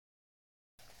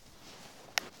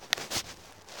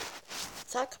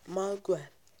Zac Moncrief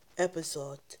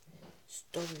episode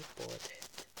Storyboarded,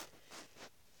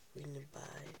 written by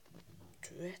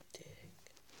Directing.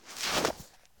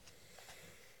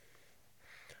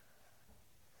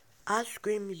 I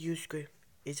scream, you scream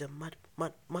is a mud,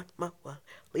 well,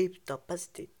 leave the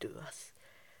best to us.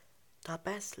 The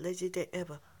best legendary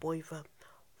ever boyfriend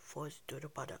forced to the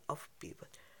bottom of people.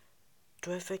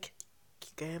 Terrific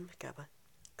game,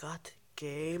 got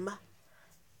game,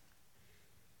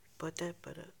 put it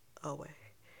away.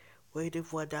 Waiting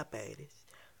for the babies.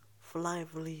 Fly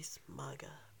release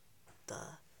manga. The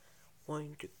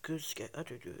one to goose get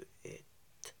to do it.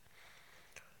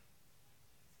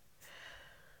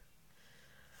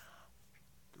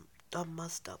 The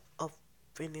master of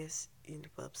Venice in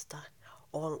Webster,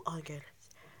 all again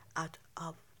at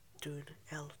up to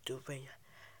El Duvenia.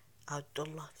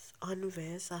 Outdoors,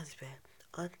 unversasbe,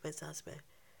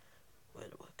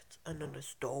 well worked another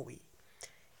story.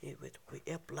 It with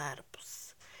a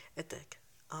platypus attack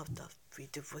after we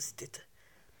devastated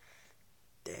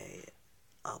day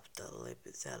after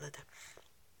living salad.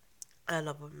 I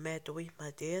love met with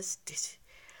my dear stitch.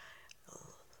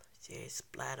 Yes,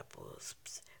 platypus,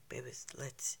 babies,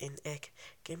 let's in egg,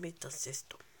 give me the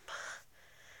system.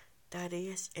 That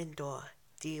is indoor,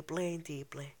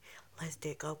 deeply, let's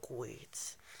take our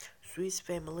quads. Swiss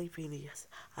family Phineas,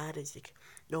 Isaac,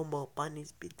 no more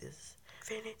bunnies business.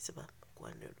 Phineas,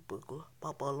 one of the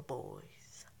bubble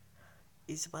boys.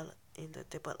 Isabel in the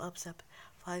table upset,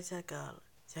 finds a girl,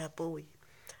 the boy,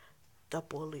 the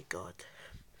bully god.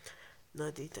 No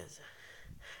details,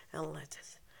 and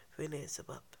letters. Phineas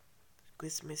up.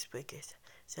 Christmas vacation,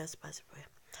 says possible.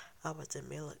 I was a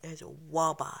million as a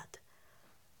wobbat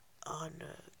on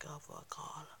the cover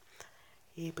call.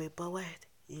 He be poet,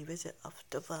 he visit of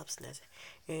the verbs nest,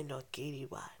 and no kitty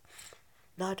white.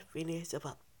 Not finished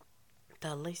about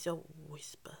the little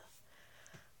whisper.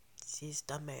 She's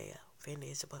the mayor,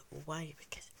 finished about why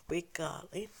because we call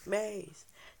it maze.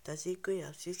 The secret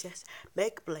of she says,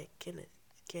 make black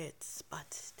get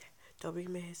spots. The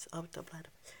remains of the blood.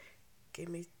 Give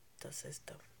me the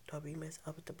system. The remains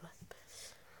of the blood.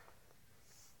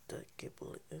 The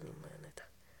kibble in a minute.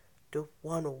 The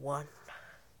 101.